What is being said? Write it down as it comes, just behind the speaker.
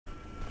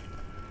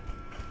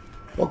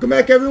Welcome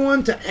back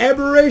everyone to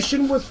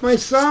Aberration with my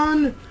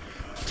son.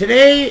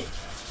 Today,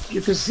 you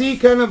can see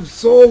kind of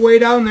soul way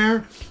down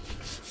there.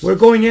 We're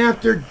going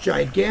after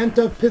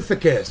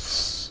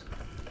Gigantopithecus.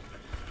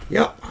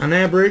 Yep, on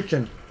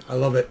Aberration. I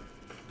love it.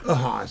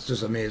 It's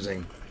just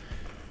amazing.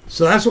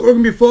 So that's what we're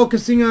going to be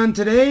focusing on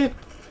today.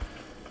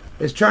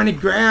 Is trying to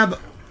grab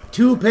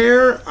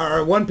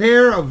one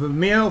pair of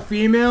male,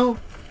 female.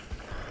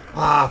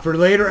 For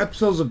later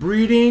episodes of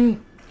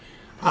breeding.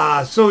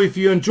 So if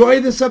you enjoy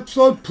this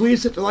episode,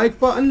 please hit the like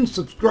button,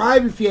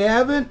 subscribe if you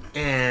haven't,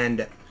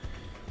 and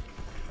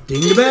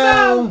ding the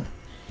bell.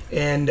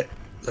 And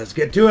let's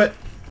get to it.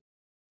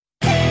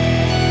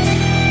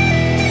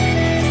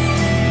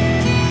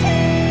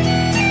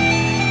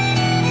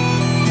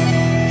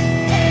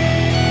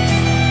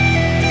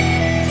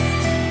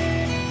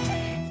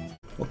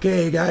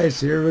 Okay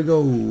guys, here we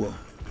go.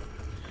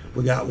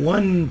 We got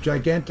one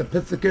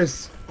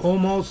Gigantopithecus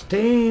almost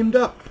tamed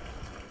up.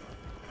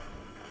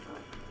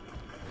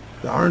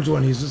 The orange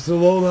one, he's just a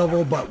low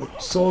level,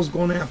 but Soul's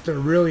going after a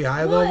really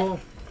high level.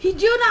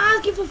 He's not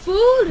asking for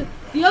food.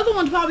 The other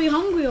one's probably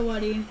hungry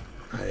already.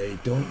 I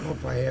don't know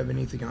if I have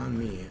anything on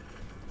me.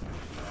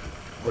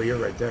 Oh, you're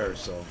right there,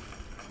 so.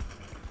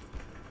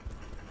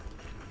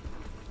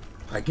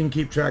 I can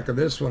keep track of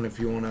this one if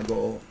you want to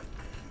go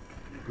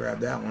grab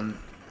that one.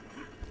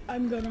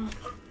 I'm gonna. I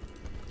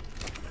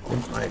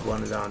think my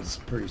Iguanodon's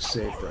pretty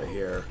safe right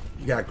here.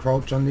 You got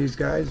crouch on these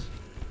guys?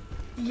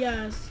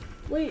 Yes.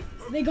 Wait,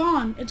 they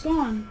gone. It's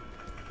gone.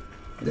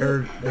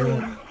 They're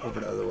over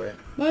the other way.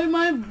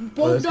 My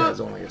bulldog. This guy's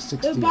only a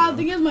 16. The bad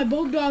thing is my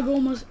bulldog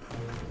almost.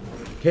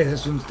 Okay,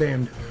 this one's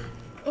tamed.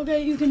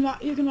 Okay, you can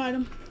ride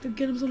him to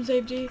get him some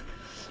safety.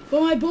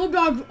 But my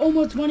bulldog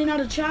almost running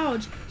out of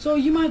charge, so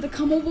you might have to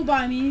come over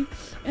by me,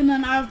 and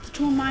then I have to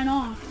turn mine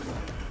off.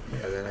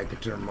 Yeah, then I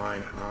could turn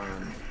mine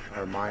on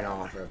or mine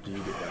off after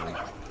you get down.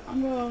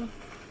 I'm gonna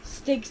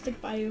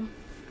stick by you.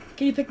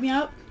 Can you pick me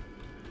up?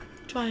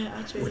 Try it,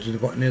 actually. Which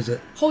button is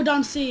it? Hold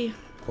down C.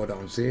 Hold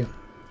down C.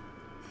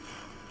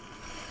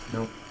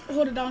 Nope.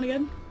 Hold it down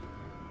again.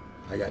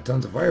 I got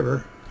tons of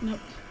fiber. Nope.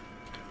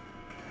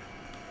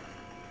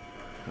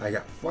 I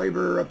got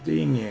fiber up the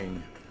yin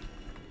yang.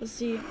 Let's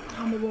see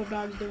how my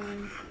bulldog's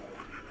doing.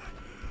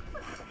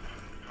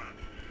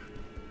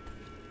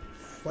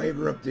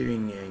 Fiber up the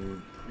yin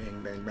yang.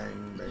 Bang, bang,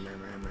 bang, bang, bang,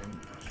 bang, bang.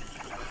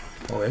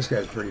 Oh, this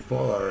guy's pretty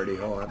full already.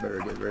 Oh, I better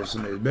get rid of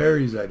some of these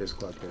berries I just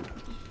collected.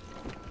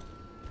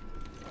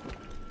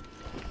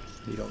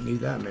 You don't need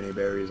that many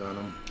berries on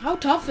him. How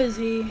tough is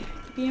he?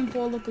 Being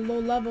for like a low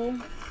level.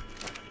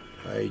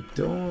 I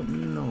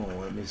don't know.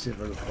 Let me see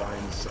if I can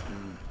find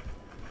something.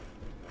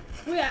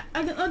 Wait,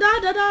 I can. Oh,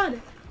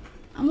 Dad.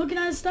 I'm looking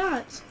at his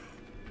stats.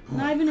 Oh.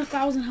 Not even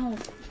 1,000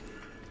 health.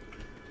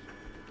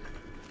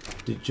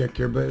 Did you check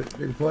your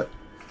Bigfoot?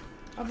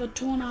 I have to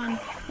turn on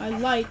my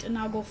light and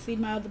now go feed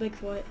my other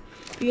Bigfoot.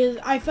 Because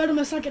I fed him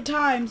a second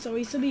time, so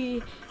he should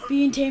be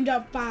being tamed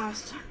up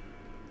fast.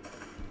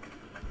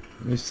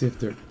 Let me see if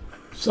there's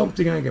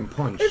something I can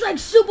punch. It's like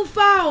super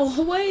foul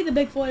away the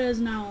Bigfoot is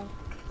now.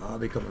 I'll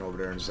be coming over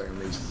there in a second.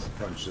 At least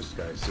punch this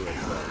guy, see what he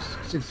does.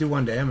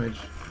 61 damage.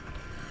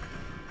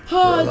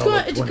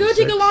 It's gonna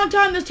take a long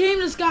time to tame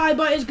this guy,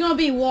 but it's gonna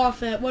be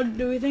worth it. What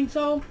do we think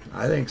so?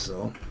 I think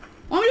so.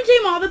 Want me to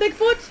tame all the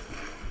Bigfoots?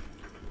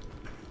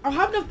 I'll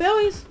have enough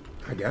bellies.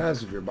 I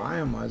guess if you're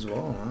buying, might as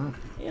well, huh?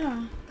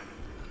 Yeah.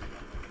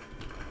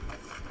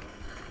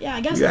 Yeah,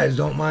 I guess. You guys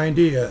don't mind,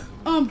 do you?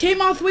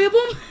 Tame all 3 of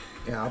them?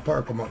 Yeah, I'll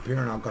park them up here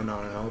and I'll come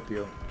down and help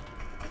you.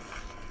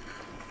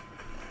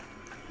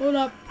 Hold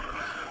up.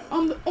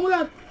 Oh my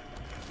god.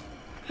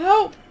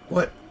 Help!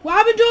 What? What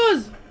happened to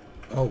us?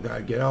 Oh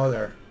god, get out of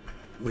there.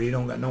 We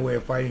don't got no way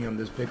of fighting him.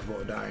 This Bigfoot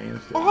will die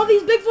instantly. All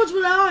these Bigfoots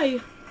will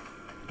die.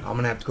 I'm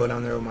gonna have to go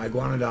down there with my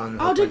Iguanodon.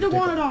 I'll take the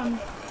Iguanodon.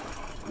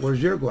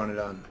 Where's your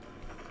Iguanodon?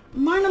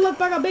 Mine are left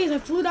back at base. I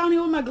flew down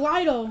here with my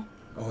glider.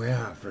 Oh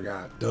yeah, I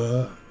forgot.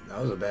 Duh.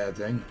 That was a bad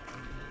thing.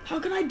 How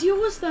can I deal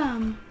with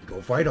them?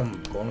 Go fight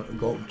them.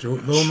 Go lure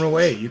them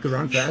away. You can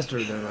run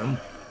faster than them.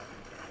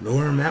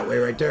 Lure them that way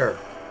right there.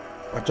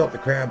 Watch out, the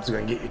crabs are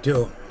gonna get you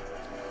too.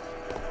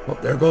 Oh,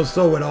 there goes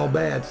So with all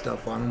bad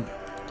stuff on him.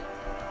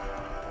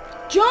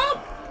 Jump!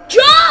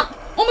 Jump!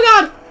 Oh my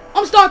god!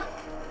 I'm stuck.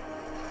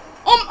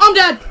 I'm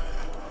dead.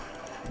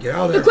 Get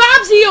out of there. The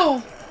crab's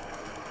here.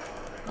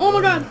 Oh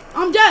my god,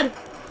 I'm dead.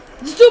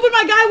 Stupid,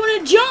 my guy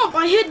wouldn't jump.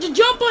 I hit the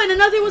jump button and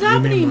nothing was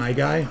happening. You mean my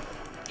guy?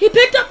 He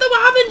picked up the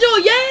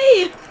Ravenger,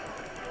 yay!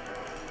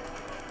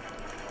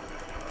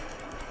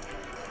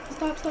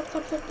 Stop.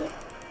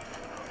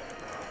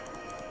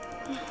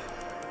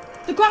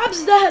 The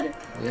crab's dead.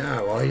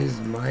 Yeah, well,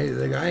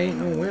 the guy ain't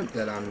no wimp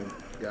that I'm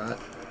got.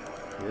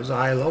 He was a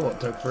high level. It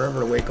took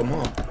forever to wake him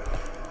up.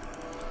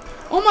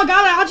 Oh my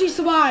god, I actually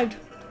survived.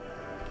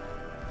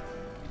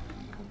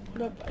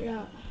 What up,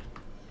 yeah.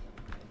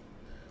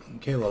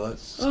 Okay, well,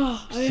 let's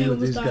see what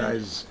these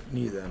guys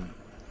need then.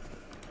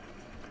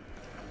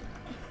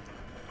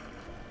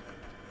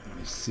 Let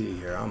me see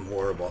here. I'm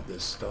horrible at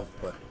this stuff,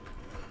 but...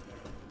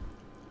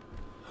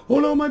 Oh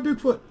no, my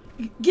Bigfoot!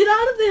 Get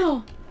out of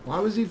there! Why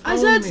was he I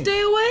following said me?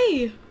 stay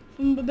away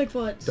from the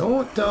Bigfoot.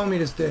 Don't tell me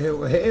to stay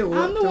away.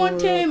 I'm the one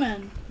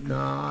taming.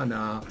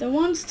 Nah. The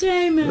one's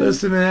taming.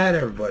 Listen to that,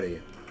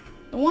 everybody.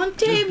 The one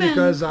Just taming.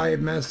 because I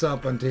mess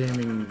up on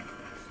taming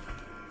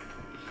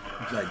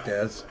like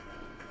this.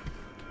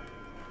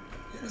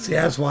 See,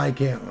 that's why I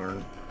can't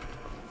learn.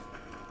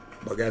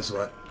 But guess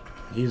what?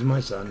 He's my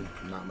son,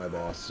 not my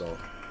boss, so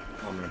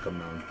I'm gonna come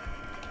down.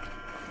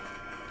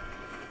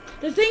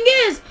 The thing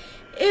is,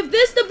 if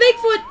this the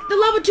Bigfoot, the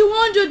level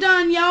 200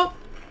 done, yo,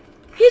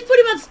 he's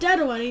pretty much dead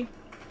already.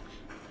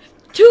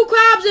 2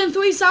 crabs and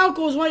 3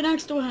 salcos right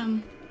next to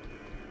him.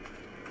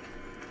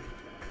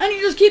 And you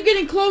just keep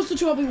getting closer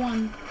to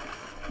everyone.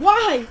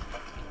 Why?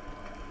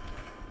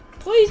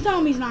 Please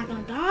tell me he's not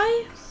gonna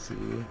die. See?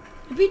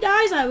 If he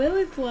dies, I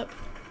really flip.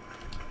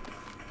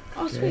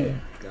 Oh, Okay, sweet.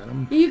 got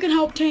him. You can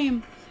help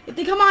tame. If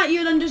they come at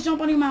you, then just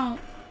jump on your mount.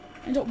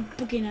 And don't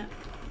booking it.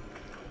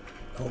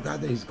 Oh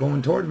god, he's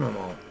going towards my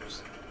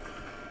mounts.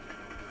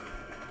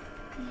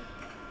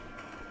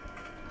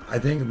 I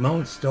think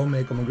mounts still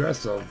make them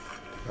aggressive,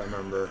 if I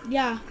remember.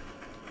 Yeah.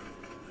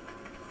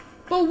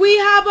 But we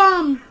have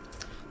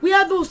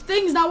those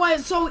things, that why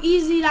it's so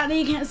easy that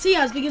they can't see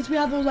us, because we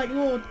have those like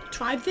little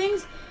tribe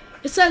things.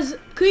 It says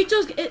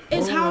creatures,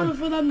 it's harder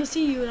for them to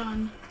see you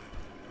on.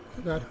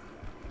 Oh god.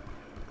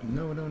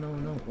 No.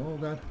 Oh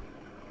god.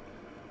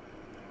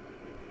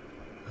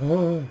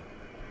 Oh.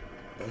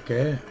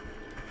 Okay.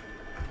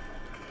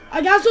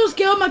 I got so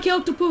scared my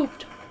character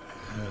pooped.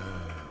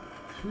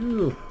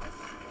 Phew.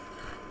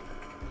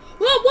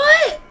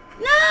 What?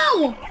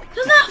 No!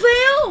 That's not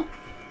fair!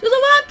 There's a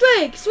rock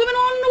drake swimming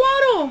on in the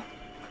water!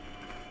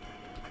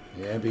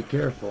 Yeah, be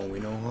careful. We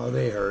know how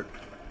they hurt.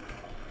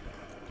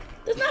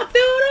 That's not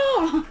fair at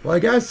all! Well, I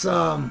guess,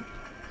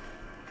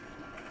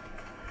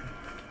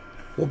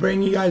 we'll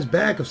bring you guys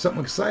back if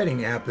something exciting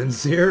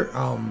happens here.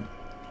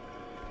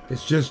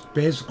 It's just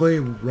basically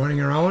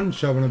running around,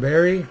 shoving a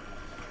berry,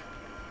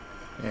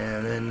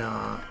 and then,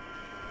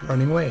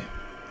 running away.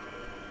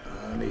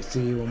 Let me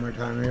see one more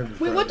time here.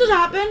 Wait, what just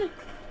happened?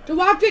 The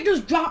rock drake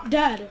just dropped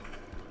dead.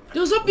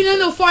 There's something in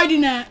there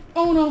fighting it.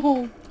 Oh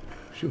no.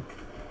 Shoo.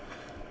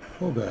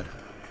 Oh god.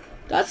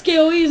 That's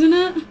scary, isn't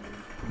it?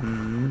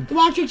 Mm-hmm. The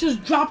rock drake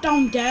just dropped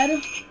down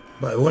dead.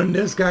 But wouldn't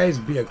this guys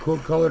be a cool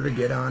color to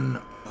get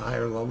on a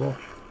higher level?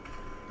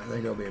 I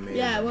think it'll be amazing.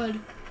 Yeah, it would.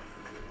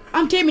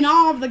 I'm taming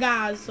all of the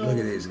guys, so. Look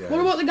at these guys. What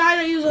about the guy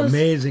that uses...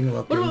 Amazing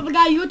looking. What about the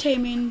guy you're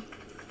taming?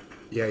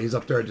 Yeah, he's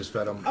up there. I just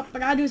fed him. Oh, I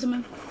gotta do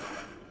something.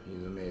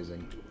 He's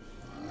amazing.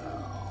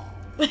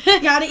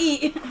 Gotta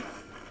eat.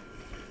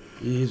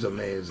 He's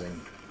amazing.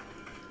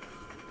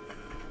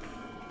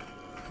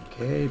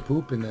 Okay,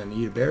 poop and then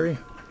eat a berry.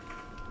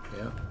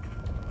 Yeah.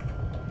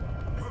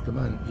 Come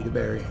on, eat a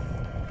berry.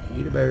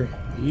 Eat a berry.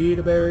 Eat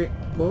a berry.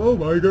 Oh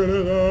my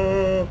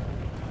goodness.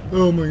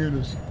 Oh my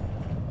goodness.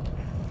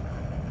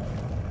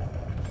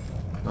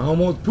 I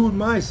almost pooed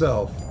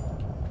myself.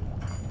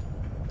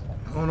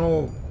 Oh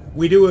no.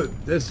 We do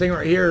it. This thing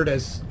right here,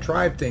 this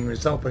tribe thing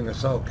is helping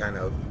us out, kind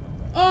of.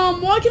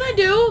 What can I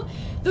do?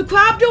 The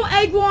crab don't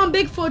egg roll on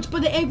Bigfoot,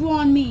 but they egg roll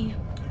on me.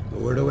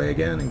 Lure it away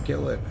again and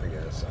kill it, I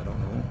guess. I don't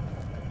know.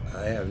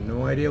 I have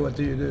no idea what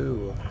to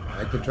do.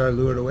 I could try to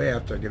lure it away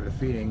after I give it a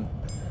feeding.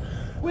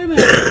 Wait a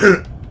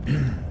minute.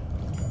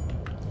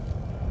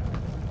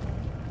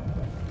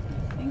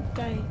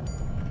 I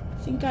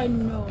think I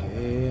know.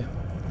 Okay.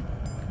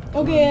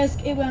 Okay, yes,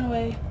 it went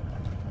away.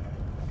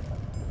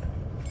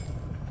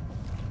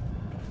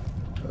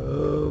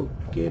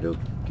 Okie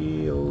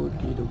dokie,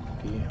 okie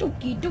dokie.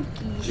 Dokie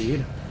dokie.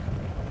 Feed.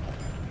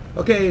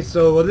 Okay,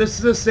 so this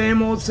is the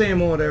same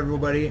old,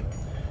 everybody.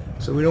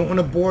 So we don't want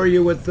to bore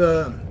you with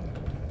the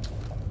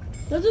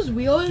That's just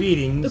weird.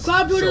 feedings. The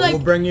crab so would like.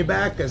 we'll bring you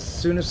back as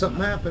soon as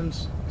something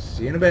happens.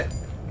 See you in a bit.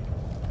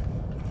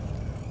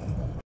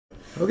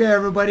 Okay,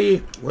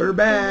 everybody, we're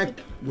back.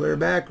 We're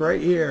back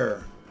right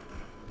here.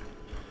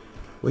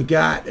 We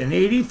got an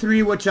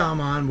 83, which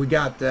I'm on. We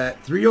got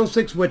that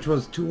 306, which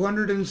was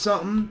 200 and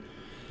something.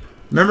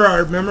 Remember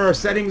our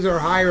settings are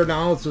higher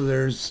now, so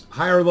there's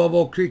higher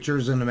level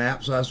creatures in the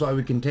map, so that's why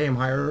we can tame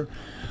higher.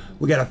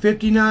 We got a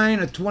 59,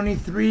 a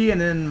 23,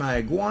 and then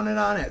my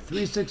Iguanodon at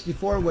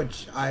 364,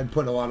 which I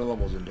put a lot of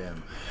levels into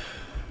him.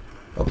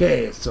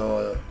 Okay,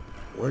 so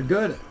we're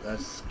good.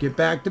 Let's get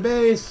back to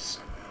base.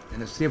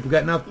 And let's see if we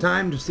got enough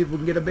time to see if we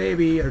can get a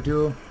baby or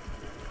two.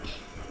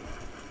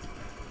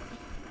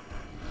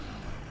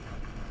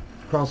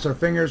 Cross our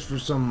fingers for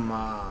some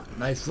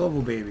nice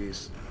level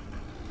babies.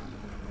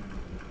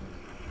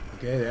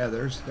 Okay, yeah,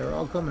 they're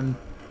all coming.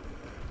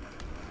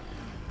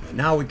 And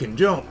now we can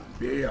jump.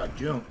 Yeah,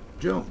 jump,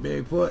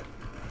 Bigfoot.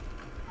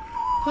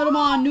 Put him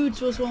on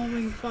neutral so when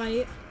we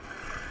fight.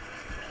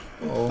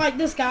 Uh-oh. Fight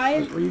this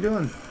guy. What are you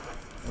doing?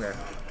 Okay.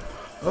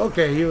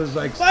 Okay, he was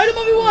like... Fight him,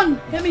 everyone!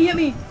 Hit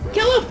me!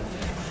 Kill him!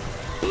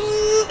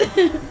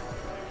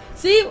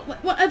 See?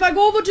 If I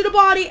go over to the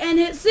body and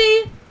hit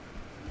C...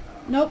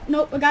 Nope,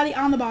 I got it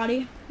on the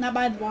body. Not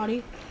by the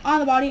body. On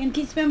the body and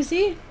keep spamming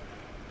C.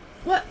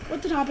 What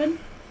just happened?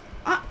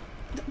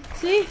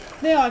 See?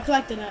 There, I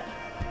collected it.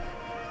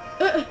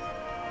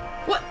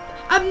 What?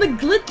 I'm the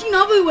glitching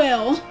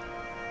everywhere.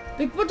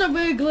 Bigfoots are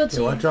very glitchy.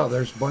 Okay, watch out.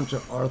 There's a bunch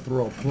of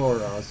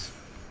arthropods.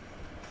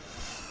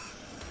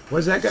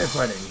 What's that guy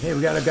fighting? Hey,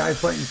 we got a guy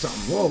fighting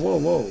something. Whoa, whoa,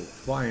 whoa.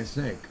 Flying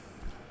snake.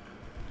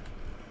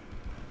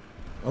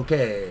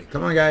 Okay,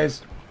 come on,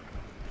 guys.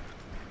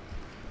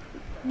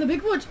 The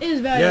Bigfoot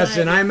is very Yes,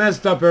 light. and I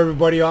messed up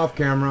everybody off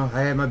camera.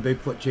 I had my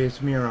Bigfoot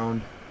chasing me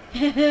around.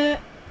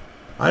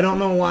 I don't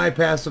know why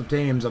passive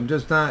tames. I'm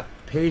just not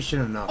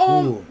patient enough.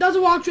 Oh, Ooh, there's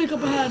a walk trick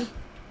up ahead.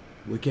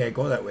 we can't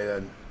go that way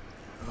then.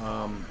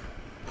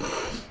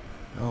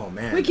 Oh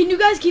man. Wait, can you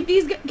guys keep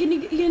these? Can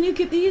you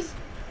keep these?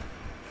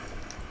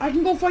 I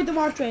can go fight the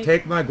walk trick.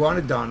 Take my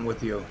Guanodon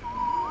with you.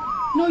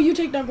 No, you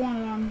take that one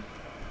on.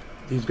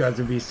 These guys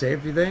will be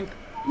safe, you think?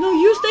 No,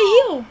 you stay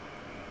here.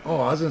 Oh,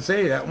 I was gonna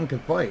say that one can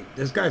fight.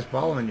 This guy's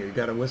following you. You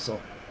gotta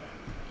whistle.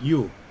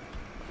 You.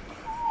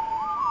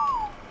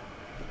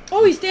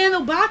 Oh, he's staying in the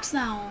box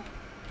now.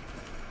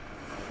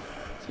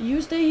 So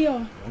you stay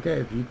here. Okay,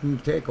 if you can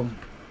take them.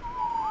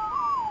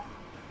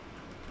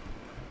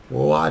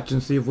 We'll watch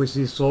and see if we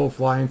see Soul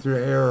flying through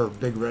the air or a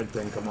big red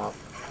thing come up.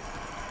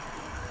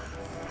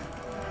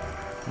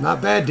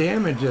 Not bad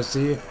damage, I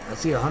see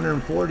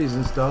 140s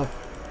and stuff.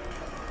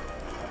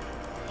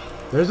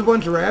 There's a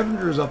bunch of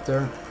Ravengers up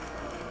there.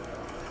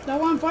 That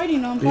one I'm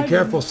fighting. No, I'm Be fighting.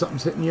 careful,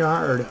 something's hitting you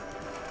hard.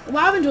 The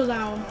Lavenger's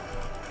out.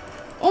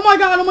 Oh my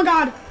god, oh my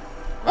god.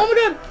 Oh my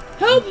god,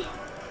 help!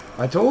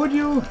 I told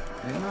you.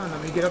 Hang on,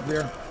 let me get up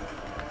here.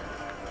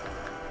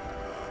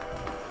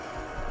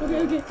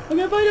 Okay,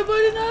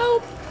 fighting,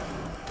 help!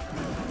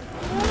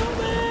 Help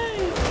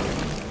me!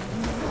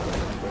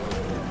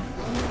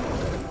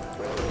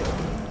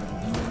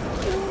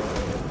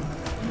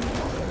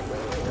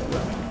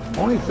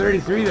 Only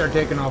 33 they're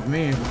taking off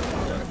me.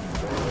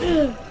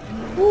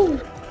 Ooh.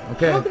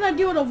 Okay. How can I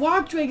deal with a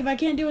walk trick if I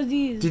can't deal with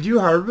these? Did you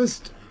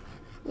harvest?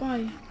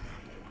 Why?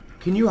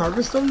 Can you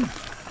harvest them?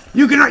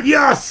 You can.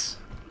 Yes.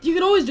 You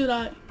can always do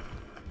that.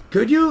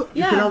 Could you?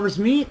 Yeah. You can harvest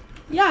meat.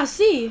 Yeah,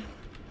 see?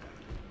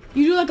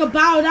 You do like a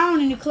bow down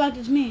and you collect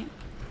its meat.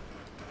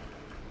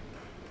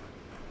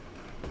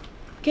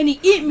 Can he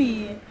eat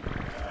me?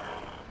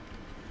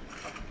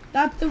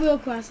 That's the real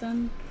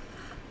question.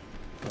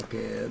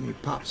 Okay, let me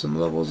pop some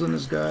levels in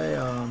this guy.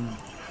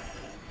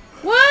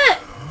 What?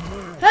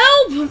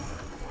 Help!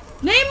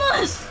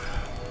 Nameless!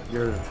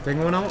 Your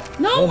thing went out?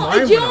 No, Oh,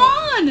 mine it's went your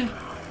out. on!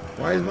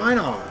 Why is mine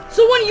off?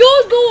 So when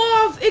yours go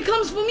off, it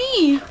comes for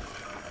me.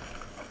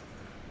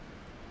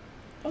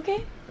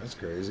 Okay. That's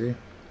crazy.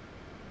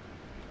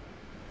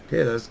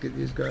 Okay, let's get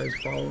these guys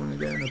following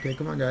again. Okay,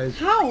 come on, guys.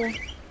 How?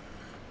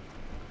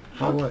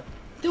 How what?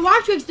 The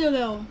walk trick's still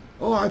there.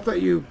 Oh, I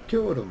thought you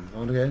killed them.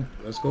 Okay,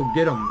 let's go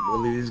get them.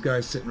 We'll leave these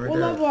guys sitting right What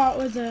there. level out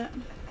was it?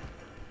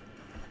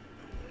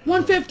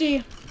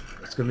 150.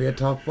 It's gonna be a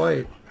tough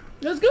fight.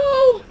 Let's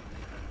go.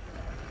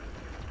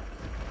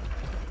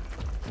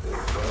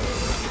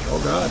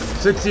 Oh god,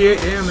 68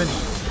 damage.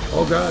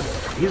 Oh god,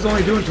 he's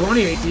only doing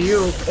 28 to you.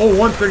 Oh,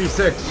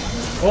 136.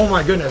 Oh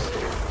my goodness.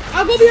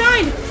 I'll go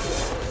behind.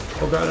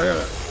 Oh god, I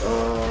gotta.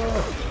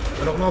 Oh,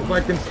 I don't know if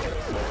I can.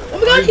 Oh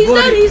my god, he's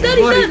dead. He's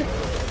dead.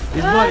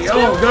 He's bloody. Let's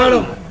Oh, go. got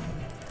him.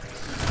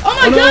 Oh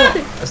my Oh, no, god.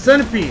 a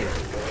centipede.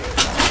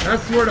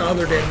 That's where the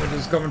other damage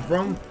is coming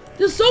from.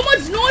 There's so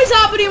much noise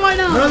happening right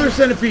now. Another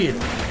centipede.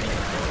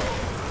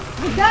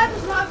 The cat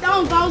just knocked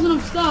down 1,000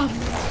 of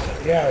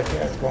stuff. Yeah, the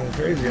cat's going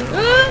crazy. I don't know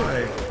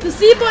why. The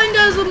C button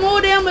does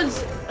more damage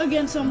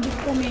against them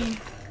for me.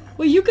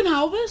 Wait, you can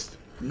harvest?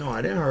 No,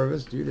 I didn't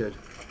harvest. You did.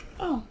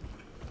 Oh.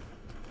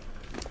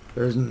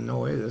 There's no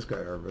way this guy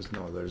harvests.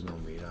 No, there's no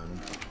meat on him.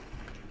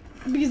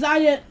 Because I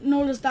didn't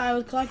notice that I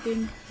was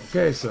collecting.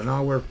 Okay, so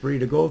now we're free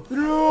to go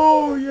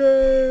through.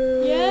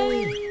 Yay!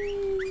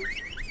 Yay!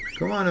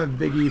 Come on,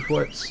 Big E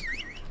Foots.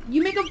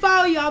 You make them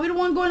follow you. I'll be the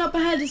one going up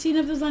ahead to see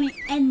if there's any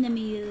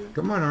enemies.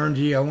 Come on,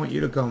 RNG. I want you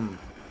to come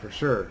for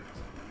sure.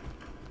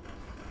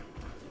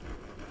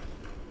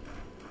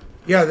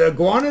 Yeah, the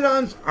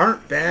Iguanodons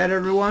aren't bad,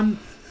 everyone.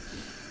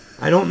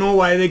 I don't know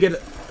why they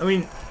get... I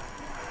mean,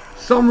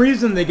 some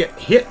reason they get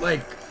hit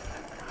like...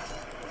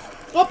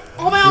 Oh,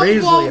 all my armor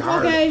Crazily broke.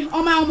 hard. Okay,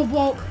 all my armor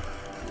broke.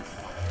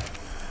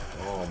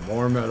 Oh,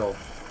 more metal.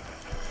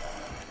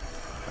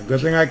 A good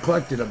thing I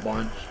collected a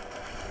bunch.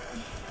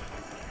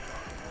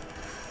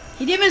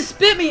 He didn't even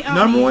spit me out.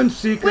 Number one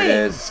secret Wait,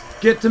 is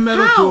get to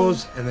metal how?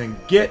 tools and then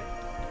get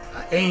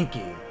an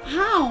Anki.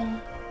 How?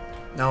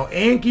 Now,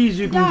 Ankies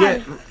you can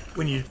Dad. get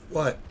when you...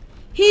 What?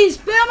 He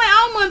spit out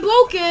my armor and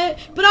broke it,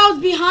 but I was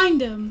behind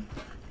him.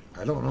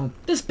 I don't know.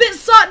 The spit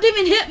shot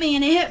didn't even hit me,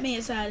 and it hit me,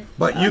 it said.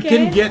 But you Okay.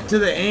 can get to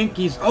the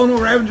Ankies. Oh no,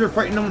 Ravager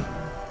fighting them.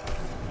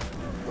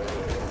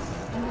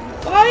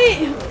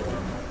 Fight!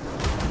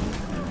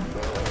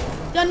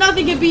 Yeah,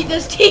 nothing can beat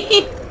this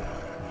team.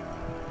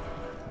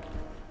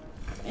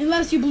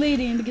 Unless you're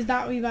bleeding, because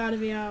that would be bad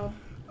if you out.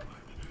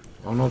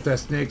 I don't know if that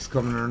snake's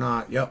coming or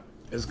not. Yep,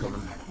 it's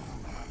coming.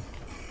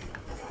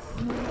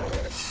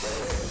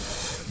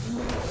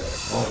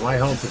 Oh, my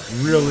health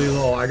is really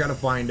low. I gotta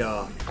find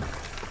One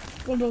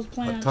of those a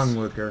plants. tongue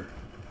licker.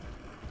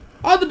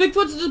 Oh, the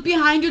Bigfoot's just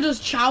behind you,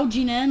 just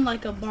charging in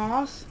like a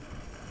boss.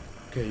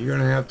 Okay, you're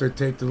gonna have to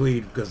take the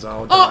lead because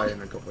I'll die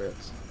in a couple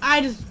hits.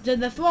 I just did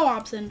the throw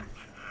option.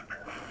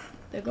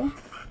 There you go.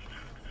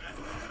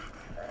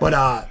 But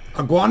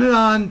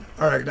iguanodon,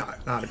 or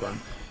not iguanodon,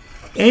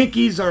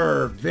 Ankies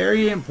are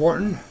very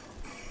important.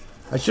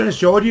 I should have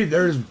showed you.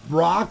 There's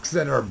rocks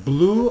that are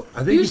blue.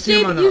 I think you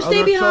see them on the other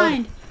stay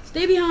behind. episode.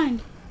 Stay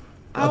behind.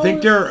 I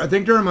think they're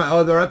in my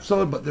other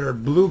episode, but they're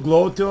blue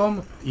glow to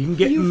them. You can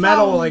get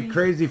metal like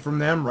crazy from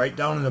them right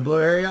down in the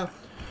blue area.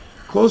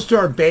 Close to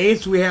our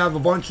base, we have a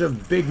bunch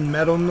of big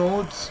metal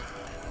nodes.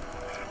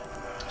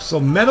 So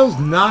metal's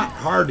not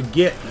hard to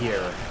get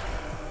here.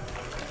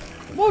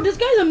 Whoa, this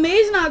guy's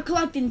amazing at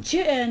collecting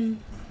chitin.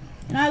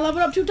 And I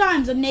leveled up 2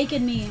 times, a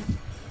naked me.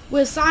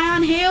 With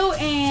Scion Hail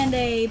and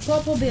a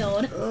purple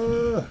build.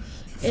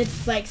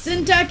 It's like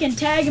Syntech and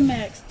Tag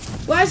mixed.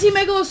 Well, I see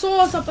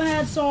Megalosaurus up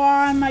ahead, so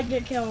I might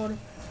get killed.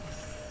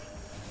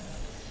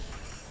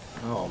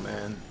 Oh,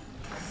 man.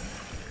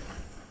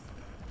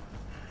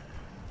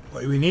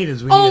 What we need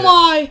is Oh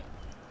my!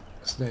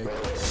 Snake.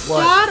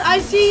 What? God, I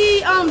see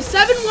 7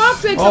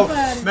 rock drakes up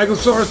ahead.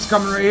 Megalosaurus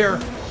coming right here.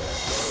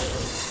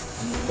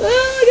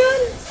 Oh my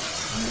god!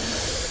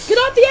 Get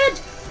off the edge!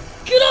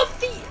 Get off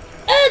the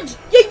edge!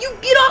 Yeah, you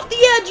get off the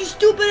edge, you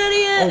stupid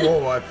idiot! Oh,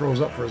 whoa, I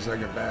froze up for a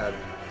second, bad.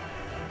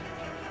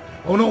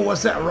 Oh no,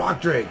 what's that rock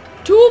drake?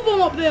 2 of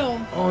them up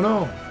there. Oh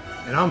no,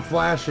 and I'm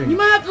flashing. You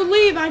might have to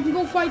leave, I can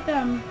go fight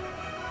them.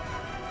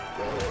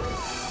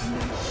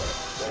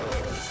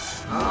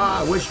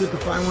 I wish we could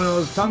find one of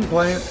those tongue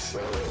plants.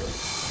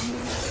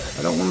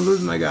 I don't want to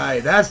lose my guy.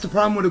 That's the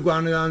problem with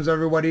iguanodons,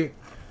 everybody.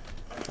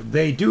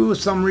 They do, for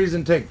some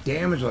reason, take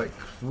damage like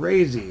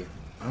crazy.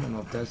 I don't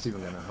know if that's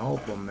even going to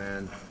help them,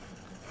 man.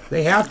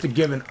 They have to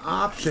give an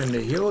option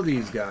to heal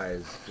these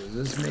guys. Does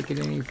this make it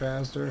any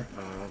faster?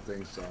 No, I don't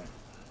think so.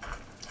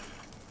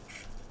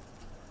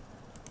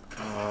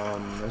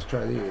 Let's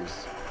try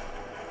these.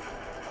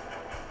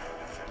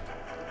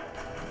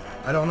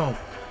 I don't know.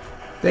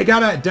 They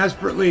gotta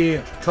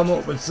desperately come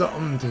up with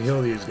something to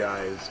heal these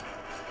guys.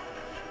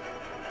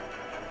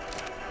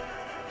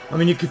 I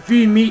mean, you could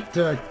feed meat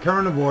to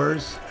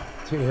carnivores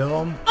to heal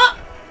them.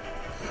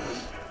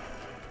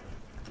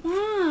 Come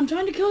on, I'm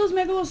trying to kill this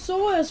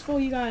Megalosaurus for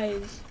you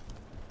guys.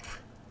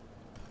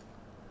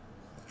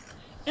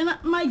 And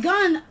my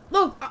gun,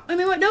 look, I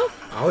mean, what, no?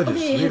 I would just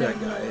leave that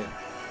guy.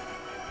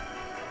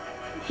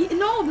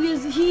 No,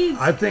 because he...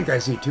 I think I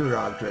see 2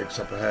 rock drakes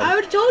up ahead. I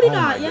already told you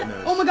that, yeah.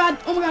 Goodness. Oh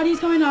my god, he's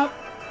coming up.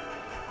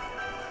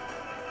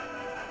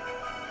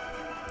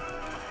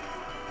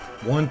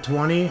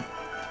 120.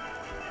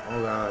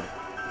 Oh god.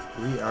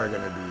 We are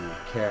gonna be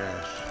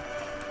cash.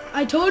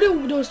 I told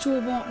you those 2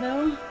 of them,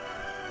 though.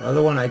 The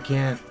other one I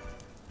can't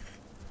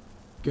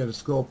get a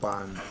scope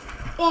on.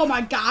 Oh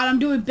my god, I'm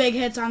doing big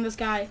hits on this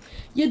guy.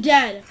 You're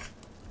dead.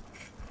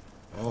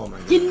 Oh my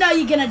god. You know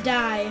you're gonna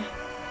die.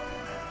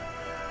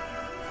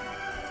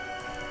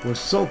 We're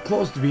so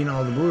close to being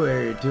out of the blue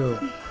area too.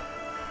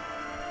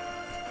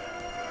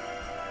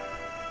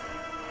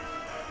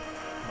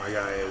 My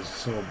guy is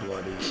so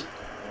bloody.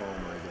 Oh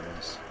my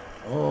goodness.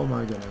 Oh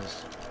my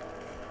goodness.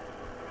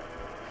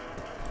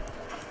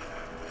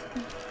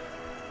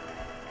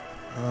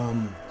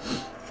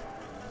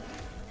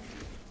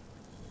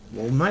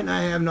 Well, we might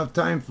not have enough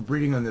time for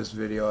breeding on this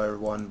video,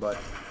 everyone, but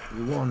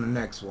we will on the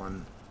next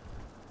one.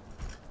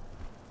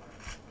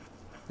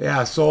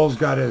 Yeah, Soul's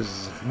got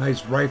his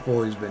nice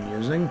rifle he's been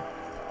using.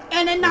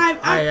 And then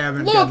I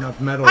haven't got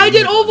enough metal. I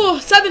did over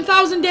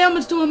 7,000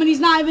 damage to him and he's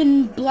not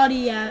even bloody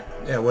yet.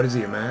 Yeah, what is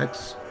he, a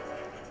max?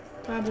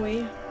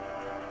 Probably.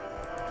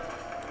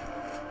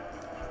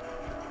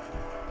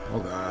 Oh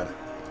god.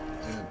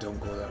 Yeah, don't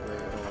go that way.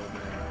 Oh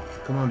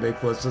man. Come on,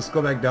 Bigfoot. Let's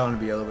go back down and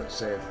be a little bit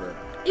safer.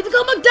 If you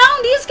come back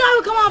down, this guy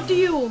will come after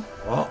you.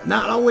 Well,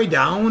 not all the way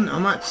down.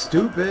 I'm not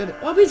stupid.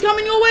 Oh, he's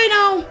coming your way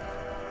now.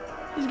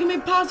 He's gonna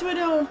be past right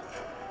now.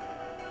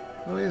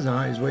 No, he's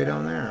not. He's way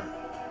down there.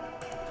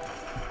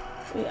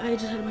 Wait, I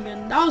just hit him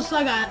again. That was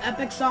like an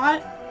epic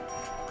shot.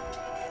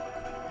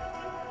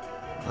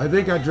 I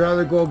think I'd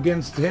rather go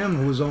against him,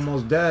 who's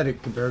almost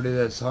dead, compared to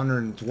this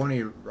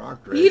 120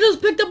 rock drake. He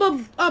just picked up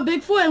a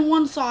Bigfoot and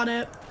one-shot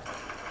it.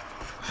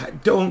 I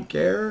don't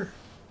care.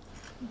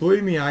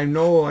 Believe me, I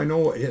know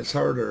what hits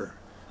harder.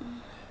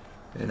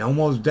 And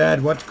almost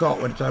dead, which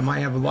I might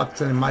have a luck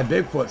sending my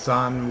Bigfoot's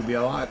on, would be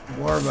a lot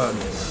more of a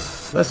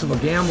less of a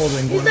gamble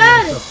than going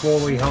against a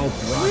fully health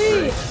rock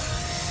drake.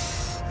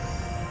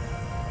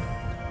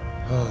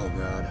 Oh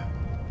god.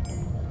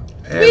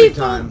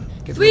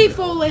 Three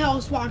fully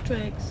health rock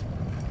drakes.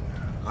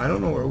 I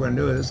don't know what we're gonna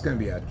do. This is gonna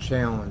be a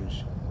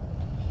challenge.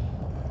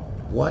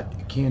 What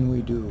can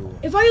we do?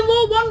 If I can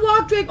lure 1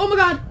 rock drake, oh my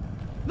god.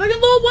 If I can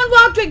lure 1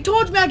 rock drake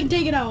towards me, I can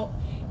take it out.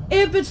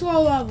 If it's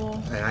low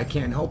level. And I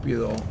can't help you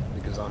though,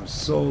 because I'm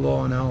so low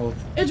on health.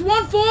 It's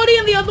 140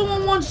 and the other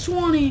one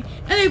 120.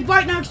 And they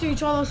right next to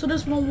each other, so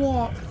this won't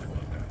walk.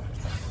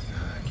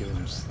 Give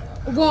him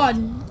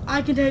One.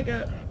 I can take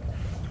it.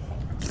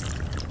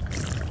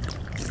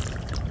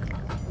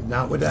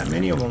 Not with that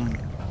many of them.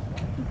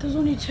 There's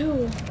only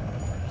 2.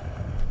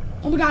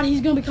 Oh my god,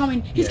 he's gonna be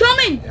coming. He's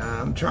coming!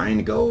 Yeah, I'm trying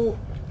to go.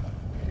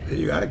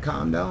 You gotta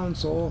calm down,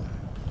 soul.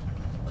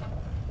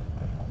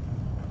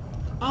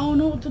 I don't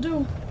know what to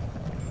do.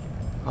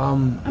 I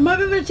might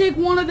be able to take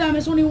one of them.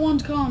 It's only one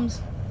comes.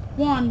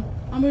 One.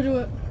 I'm gonna do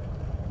it.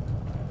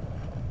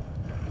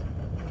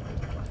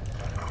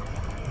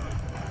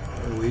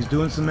 Oh, he's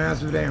doing some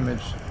massive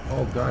damage.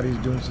 Oh god, he's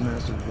doing some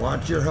massive.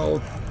 Watch your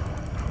health.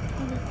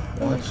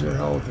 Watch your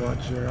health.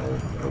 Watch your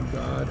health. Oh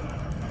god.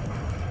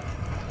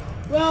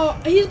 Well,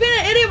 he's being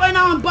an idiot right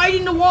now. I'm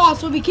biting the wall,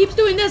 so if he keeps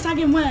doing this, I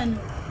can win.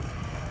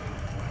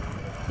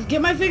 Just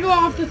get my finger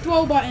off the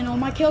throw button. Oh,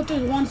 my character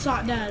is 1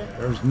 shot dead.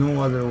 There's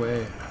no other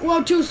way.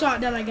 Well, 2 shot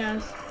dead, I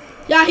guess.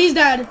 Yeah, he's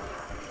dead.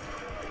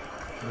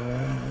 Oh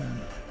man.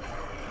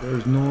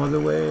 There's no other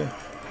way.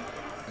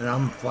 And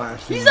I'm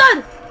flashing. He's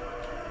dead!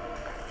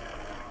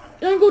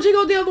 Then go take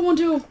out the other one,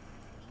 too.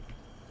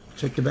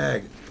 Check the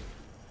bag.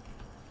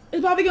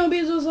 It's probably gonna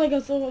be just like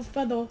a silver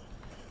feather.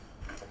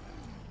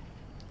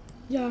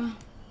 Yeah.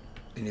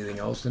 Anything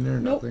else in there?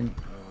 Nope. Nothing?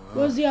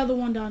 Where's the other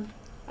one done?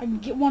 I can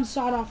get 1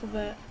 shot off of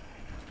it.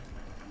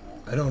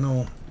 I don't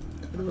know.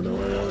 I don't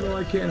know.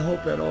 I can't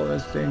hope at all.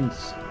 This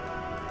thing's...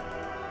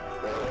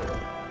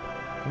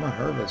 Come on,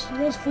 harvest.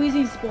 Those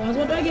freezing spores.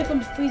 What do I get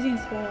from freezing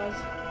spores?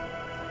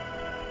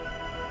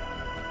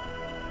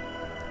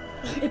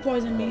 It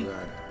poisoned me. Oh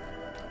god.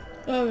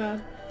 Oh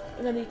god.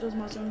 I gotta eat those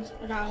mushrooms.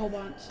 I got a whole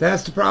bunch.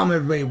 That's the problem,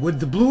 everybody.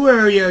 With the blue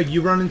area,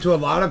 you run into a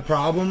lot of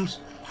problems.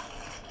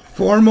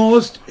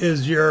 Foremost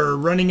is you're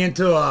running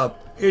into a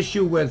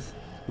issue with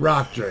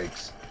rock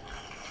drakes.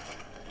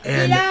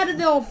 And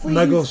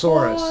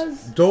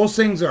Megalosaurus. Those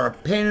things are a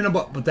pain in the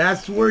butt, but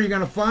that's where you're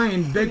going to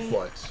find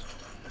Bigfoots.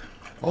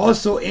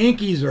 Also,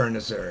 Ankies are in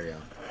this area.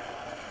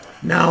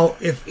 Now,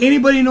 if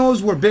anybody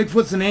knows where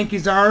Bigfoots and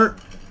Ankies are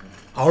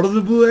out of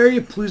the blue area,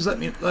 please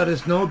let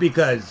us know,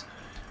 because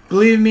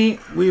believe me,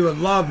 we would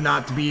love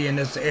not to be in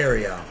this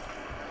area.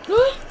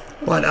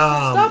 But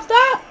stop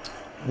that!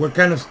 We're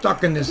kind of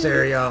stuck in this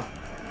area.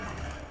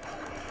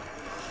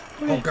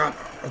 Oh god,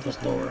 that's a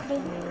slower.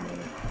 Oh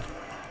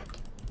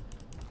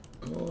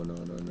no.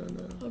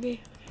 Okay.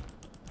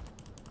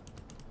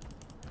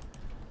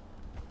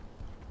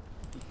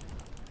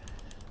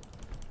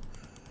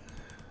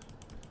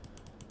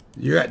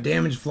 You got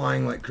damage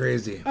flying like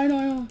crazy. I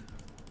know.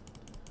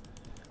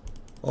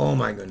 Oh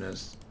my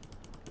goodness.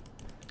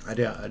 I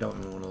don't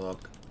even want to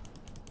look.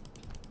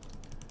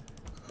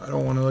 I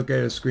don't want to look at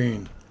a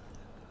screen.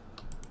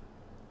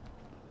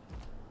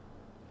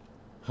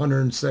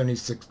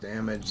 176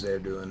 damage they're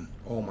doing.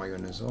 Oh my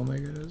goodness. Oh my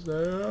goodness.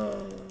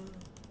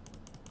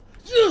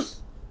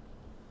 Yes!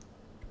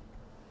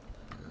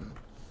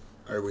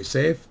 Are we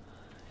safe?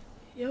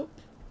 Yep.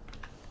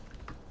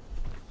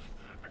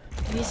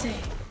 Be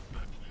safe.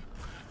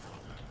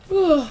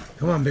 Ugh.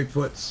 Come on,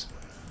 Bigfoots.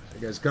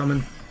 You guys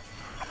coming?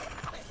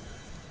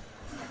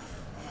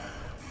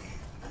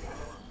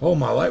 Oh,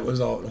 my light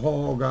was out.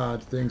 Oh,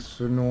 God. Thanks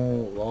for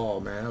no... Oh,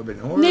 man. I've been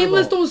horrible.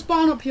 Nameless don't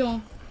spawn up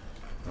here.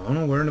 I don't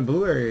know. We're in the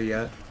blue area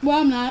yet.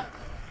 Well, I'm not.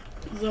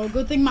 So,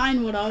 good thing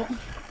mine would out.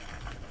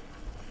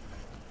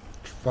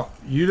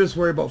 You just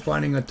worry about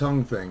finding a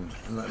tongue thing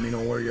and let me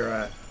know where you're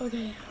at.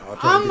 Okay.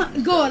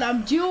 I'm good.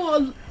 I'm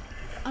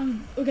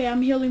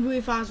healing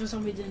really fast for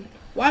some reason.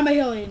 Why am I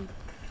healing?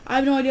 I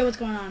have no idea what's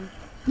going on.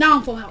 Now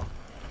I'm full health.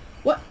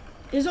 What?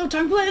 Is there no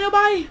tongue plate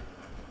nearby?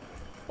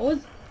 Or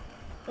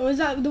is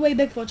that the way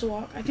Bigfoots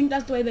walk? I think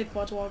that's the way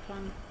Bigfoots walk,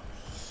 man.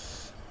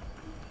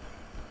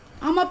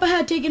 I'm up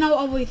ahead taking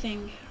out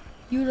everything.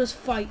 You just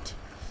fight.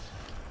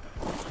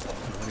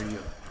 What are you?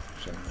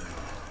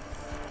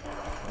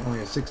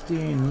 Only a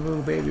 16,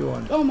 little baby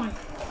one. Oh my.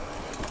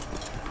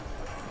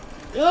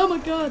 Oh my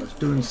god. It's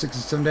doing 60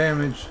 some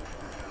damage.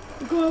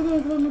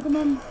 Come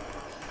on.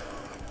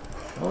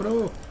 Oh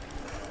no.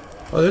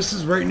 Oh, this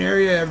is right in the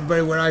area,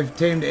 everybody, where I've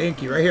tamed the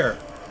Anki, right here.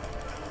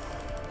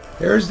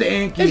 There's the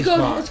Anki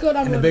spot. It's good.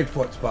 And the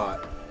Bigfoot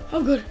spot.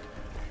 Oh good.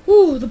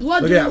 Ooh, the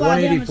blood. Look at that,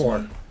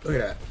 184. Look at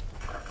that.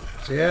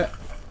 See that?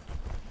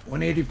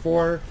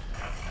 184.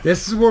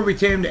 This is where we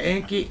tamed the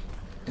Anki.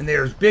 And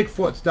there's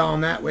Bigfoots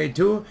down that way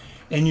too.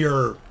 And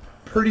you're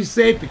pretty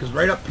safe because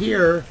right up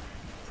here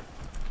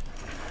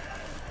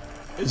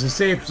is a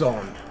safe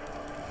zone.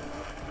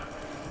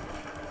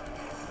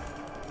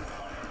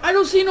 I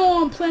don't see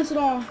no plants at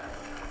all.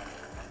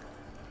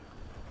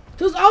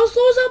 There's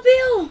outlaws up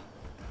here.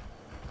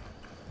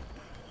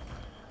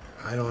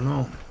 I don't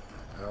know.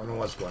 I don't know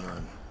what's going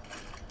on.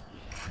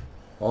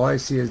 All I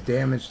see is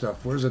damaged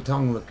stuff. Where's the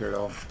tongue licker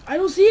though? I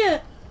don't see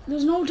it.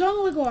 There's no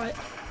tongue licker.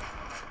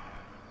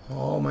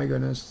 Oh my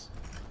goodness.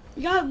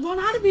 You gotta run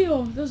out of here.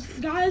 Those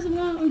guys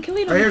are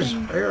killing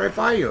everything. Right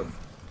by you.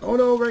 Oh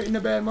no, right in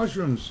the bad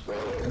mushrooms.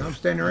 And I'm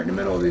standing right in the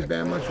middle of these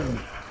bad mushrooms.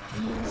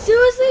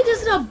 Seriously?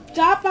 Just a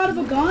drop out of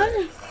a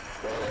gun?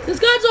 This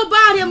gun's so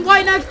bad, I'm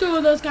right next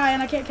to this guy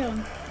and I can't kill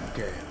him.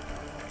 Okay.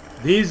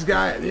 These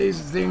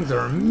things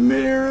are a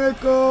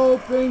miracle.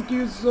 Thank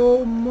you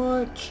so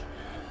much.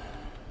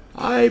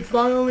 I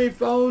finally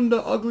found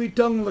the ugly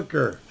tongue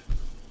licker.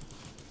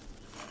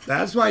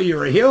 That's why you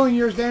were healing.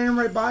 You're standing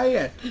right by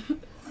it.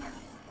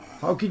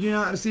 How could you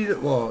not see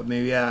that? Well,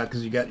 maybe, yeah,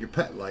 because you got your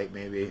pet light,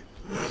 maybe.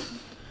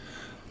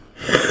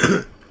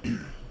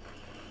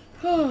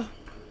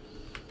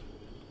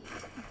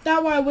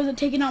 That way I wasn't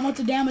taking out much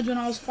of damage when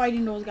I was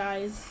fighting those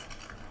guys.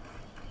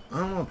 I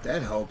don't know if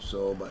that helps,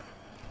 so, but...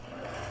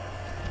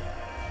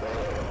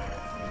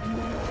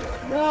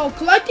 Bro,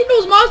 collecting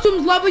those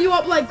mushrooms level you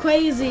up like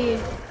crazy.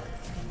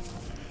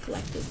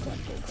 Collect.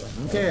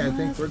 Okay, I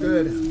think we're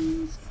good.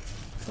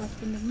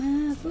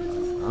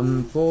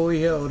 I'm fully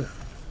healed.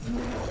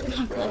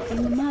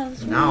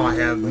 Now I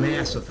have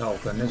massive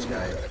health on this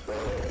guy.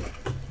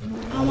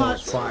 How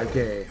much?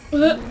 5K.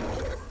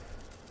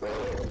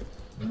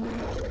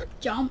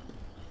 Jump.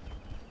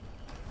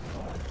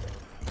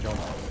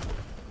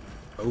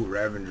 Oh,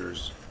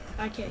 Ravengers.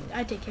 I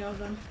take care of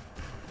them.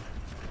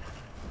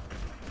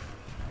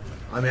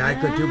 I mean, I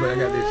could too, but I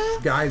got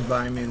these guys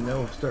by me and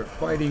they'll start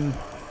fighting.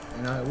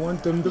 And I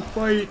want them to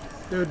fight.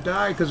 They'll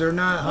die because they're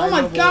not high Oh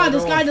my level god,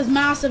 this at guy all. does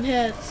massive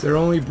hits. They're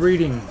only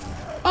breeding.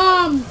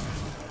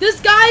 This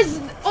guy's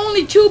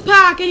only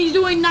 2-pack and he's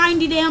doing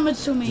 90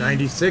 damage to me.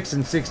 96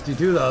 and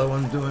 62, the other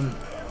one's doing...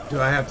 Do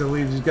I have to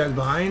leave these guys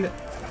behind?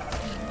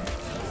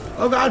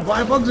 Oh god,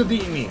 5 bugs are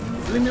eating me.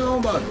 Leave me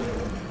alone, bugs.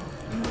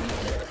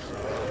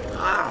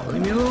 Ah,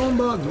 leave me alone,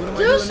 bugs. What am I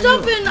doing? There's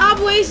stuff in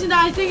Operation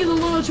that I think is a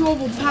little too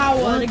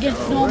overpowered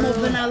against normal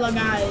vanilla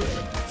guys.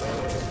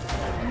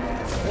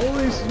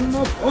 Holy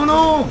smoke. Oh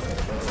no!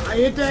 I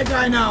hit that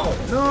guy now.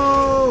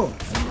 No!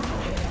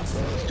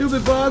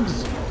 Stupid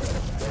bugs.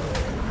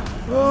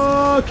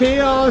 Oh,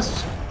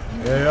 chaos.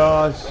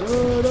 Chaos.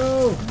 Oh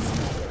no.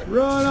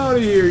 Run out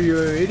of here, you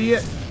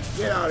idiot.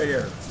 Get out of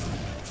here.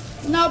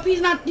 Nope,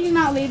 he's not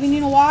leaving.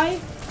 You know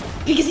why?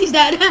 Because he's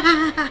dead.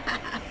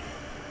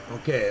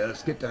 Okay,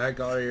 let's get the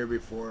heck out of here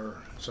before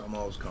something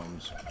else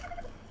comes.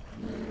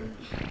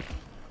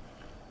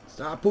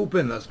 Stop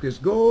pooping. Let's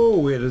just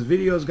go. This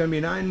video is going to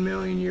be 9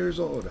 million years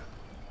old.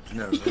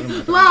 No, what am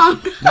I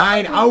Long.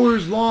 9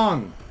 hours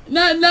long.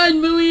 Not 9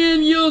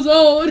 million years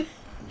old.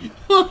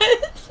 What?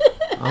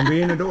 I'm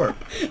being a dork.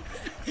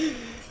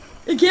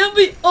 It can't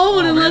be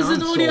old unless man,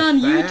 it's I'm only so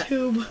on fat.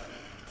 YouTube.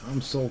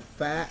 I'm so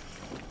fat.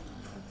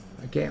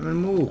 I can't even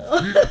move.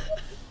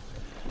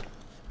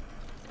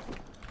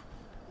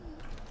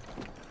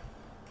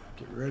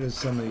 Get rid of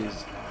some of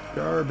these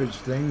garbage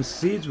things.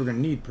 Seeds we're going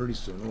to need pretty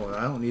soon. Well,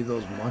 I don't need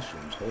those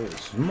mushrooms. Holy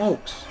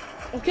smokes.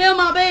 Okay, I'm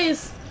on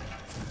base.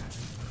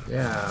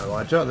 Yeah,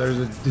 watch out. There's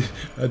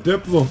a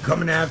Diplo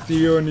coming after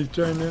you and he's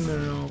trying in there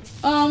now.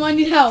 I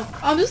need help.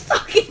 I'm just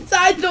stuck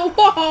inside the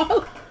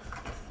wall.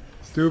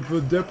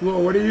 Stupid Diplo,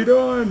 what are you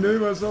doing?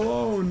 Leave us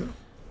alone.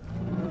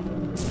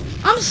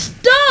 I'm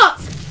stuck.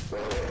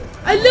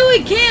 I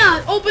literally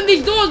can't open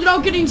these doors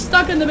without getting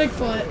stuck in the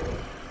Bigfoot.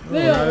 Oh,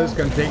 God, this is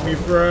going to take me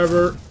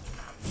forever.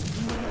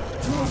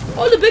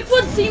 Oh, the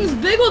Bigfoot seems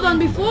bigger than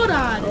before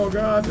that. Oh,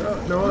 God.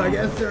 No, I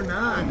guess they're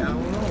not. I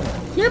don't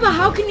know. Yeah, but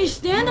how can you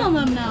stand on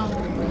them now?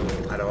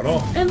 I don't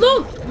know. And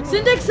look,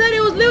 Syntax said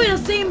it was literally the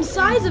same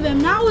size of him.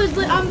 Now it's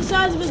like I'm the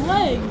size of his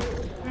leg.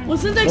 Well,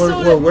 Syntax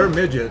we're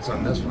midgets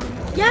on this one.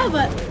 Yeah,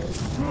 but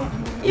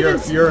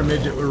You're a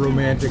midget with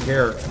romantic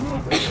hair.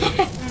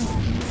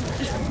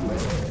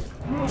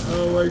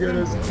 Oh my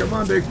goodness. Come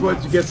on,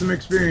 Bigfoot, you get some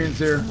experience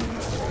here.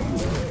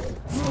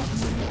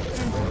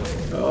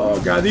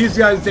 Oh god, these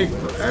guys take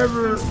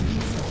forever.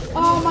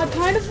 I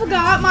kind of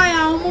forgot my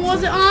armor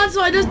wasn't on,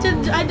 so I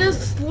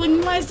just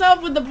slinged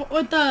myself with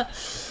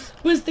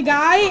the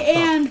guy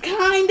and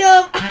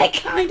I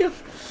kind of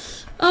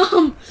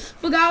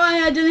forgot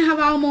I didn't have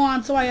armor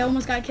on, so I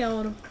almost got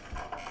killed.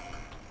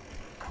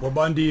 What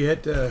button do you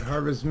hit to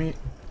harvest meat?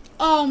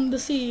 The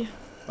C.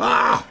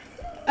 Ah!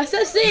 I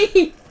said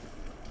C.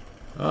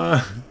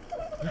 I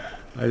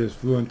just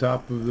flew on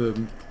top of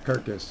the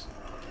carcass.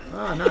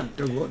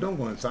 Don't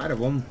go inside of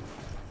them.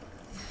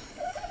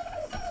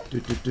 You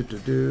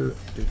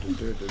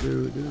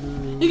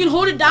can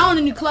hold it down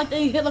and you collect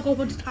and you hit like a whole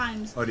bunch of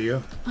times. Oh, do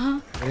you? Uh-huh.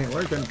 It ain't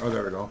working. Oh,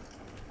 there we go.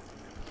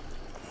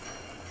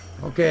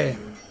 Okay.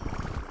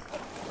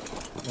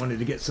 Wanted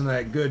to get some of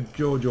that good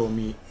JoJo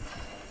meat.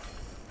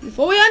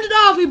 Before we end it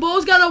off, we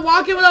both gotta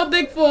walk in without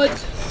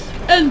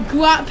Bigfoot and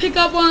pick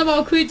up one of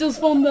our creatures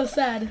from the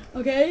set,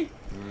 okay?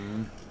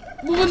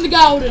 We're in the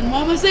garden.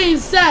 Why am I saying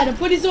set? I'm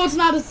pretty sure it's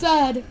not a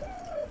set.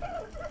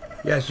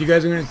 Yes, you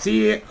guys are going to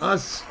see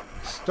us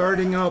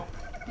starting up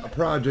a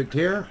project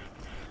here.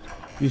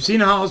 You've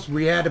seen a house.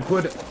 We had to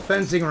put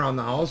fencing around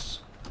the house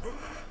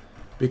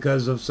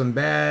because of some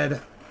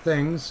bad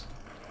things,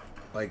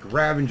 like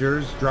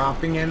Ravengers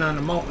dropping in on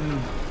the mountain.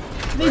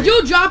 They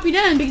do drop it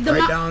in because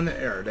right down the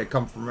air. They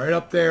come from right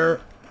up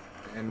there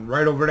and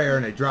right over there,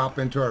 and they drop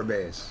into our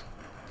base.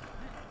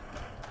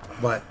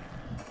 But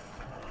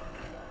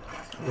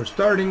we're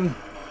starting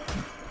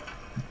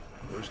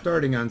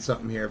on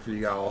something here for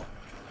y'all.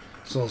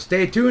 So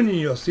stay tuned and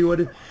you'll see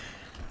what it...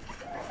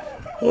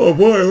 Oh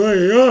boy, what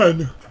are you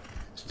on?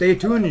 Stay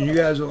tuned and you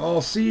guys will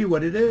all see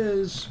what it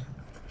is.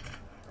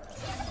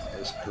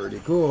 It's pretty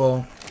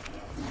cool.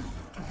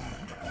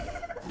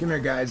 Come here,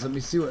 guys. Let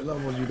me see what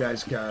levels you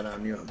guys got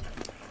on you.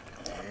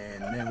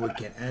 And then we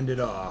can end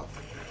it off.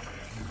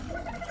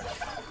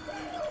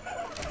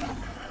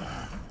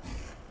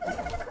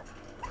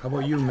 How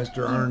about you,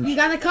 Mr. Orange? You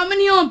gotta come in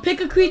here and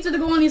pick a creature to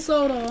go on your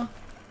soda.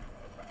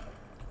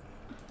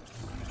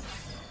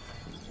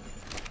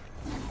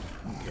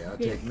 Okay, I'll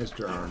take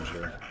Mr. Orange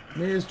here.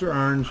 Mr.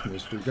 Orange,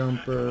 Mr.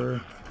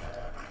 Gumper.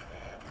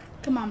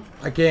 Come on.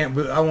 I can't,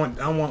 but I want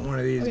one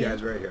of these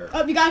guys right here.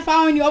 Oh, you guys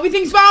following you.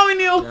 Everything's following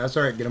you. Yeah, that's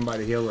alright. Get them by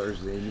the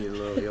healers. They need a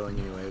little healing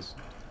anyways.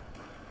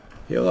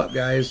 Heal up,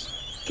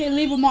 guys. Okay,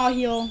 leave them all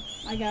heal,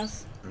 I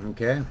guess.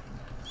 Okay.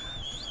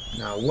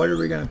 Now, what are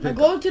we going to Now pick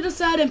go up? to the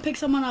side and pick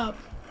someone up.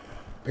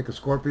 Pick a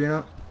scorpion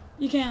up?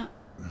 You can't.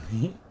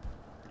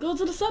 Go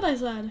to the side, I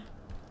said.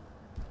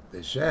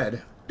 The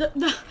shed?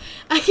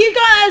 I keep going,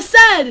 I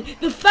said.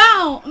 The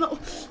foul. No,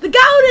 the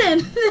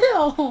garden.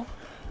 No.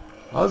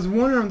 I was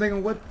wondering, I'm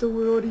thinking, what the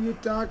world are you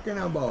talking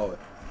about?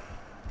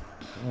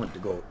 I want the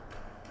goat.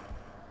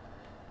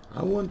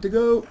 I want the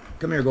goat.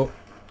 Come here, goat.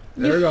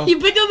 There we go. You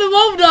picked up the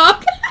wolf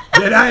dog.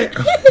 Did I?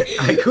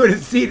 I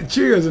couldn't see the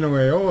cheers in the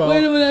way. Oh well.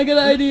 Wait a minute, I got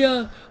an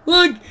idea.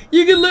 Look,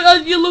 you can look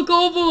as you look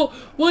over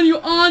when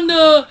you're on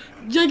the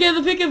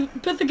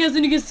Gigantopithecus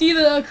and you can see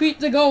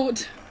the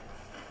goat.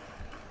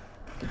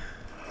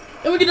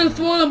 And we can just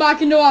throw them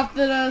back into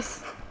after this.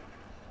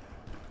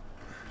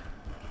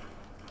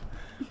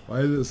 Why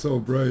is it so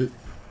bright?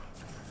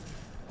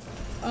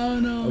 I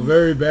don't know. A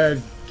very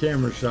bad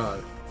camera shot.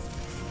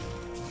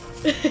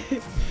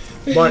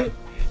 But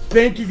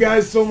thank you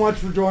guys so much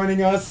for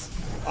joining us.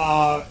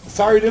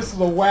 Sorry this was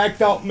a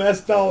whacked out,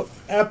 messed out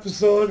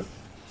episode.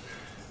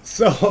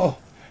 So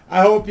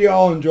I hope you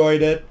all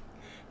enjoyed it.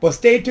 But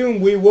stay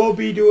tuned. We will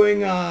be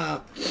doing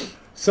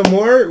some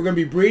more. We're going to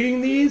be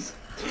breeding these.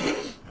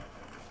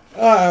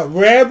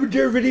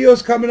 Ravager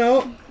videos coming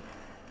out.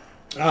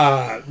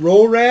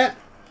 Roll Rat.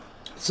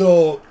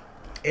 So,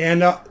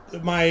 and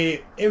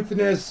my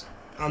infamous,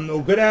 I'm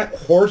no good at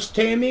horse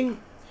taming.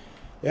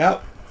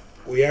 Yep.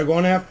 We are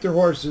going after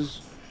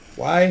horses.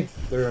 Why?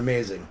 They're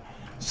amazing.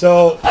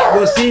 So,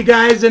 we'll see you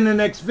guys in the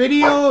next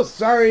video.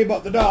 Sorry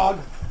about the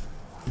dog.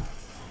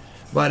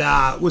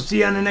 But we'll see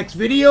you on the next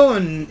video.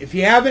 And if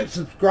you haven't,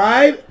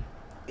 subscribe.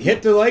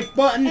 Hit the like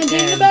button. And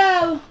ding the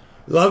bell.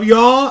 Love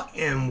y'all.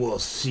 And we'll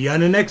see you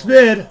on the next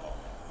vid.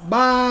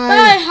 Bye.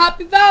 Bye.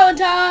 Happy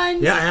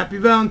Valentine's. Yeah, happy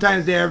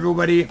Valentine's Day,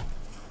 everybody.